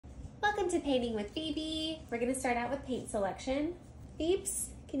Welcome to Painting with Phoebe. We're going to start out with paint selection. Phoebes,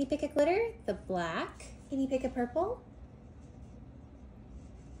 can you pick a glitter? The black. Can you pick a purple?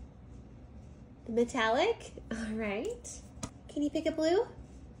 The metallic. All right. Can you pick a blue?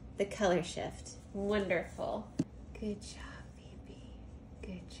 The color shift. Wonderful. Good job, Phoebe.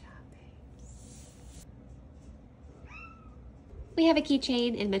 Good job, babes. We have a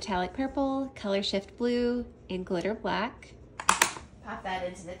keychain in metallic purple, color shift blue, and glitter black. Pop that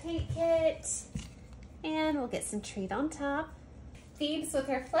into the paint kit, and we'll get some treat on top. Phoebes, with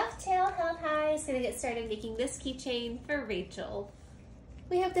her fluff tail held high, is going to get started making this keychain for Rachel.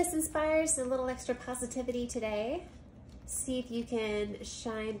 We hope this inspires a little extra positivity today. See if you can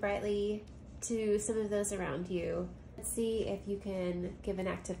shine brightly to some of those around you. See if you can give an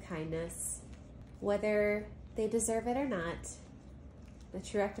act of kindness, whether they deserve it or not. The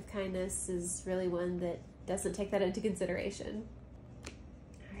true act of kindness is really one that doesn't take that into consideration.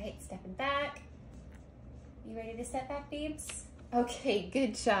 All right, stepping back. You ready to step back, Phoebes? Okay,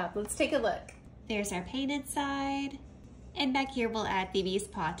 good job. Let's take a look. There's our painted side. And back here, we'll add Phoebe's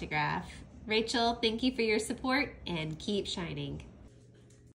paw autograph. Rachel, thank you for your support and keep shining.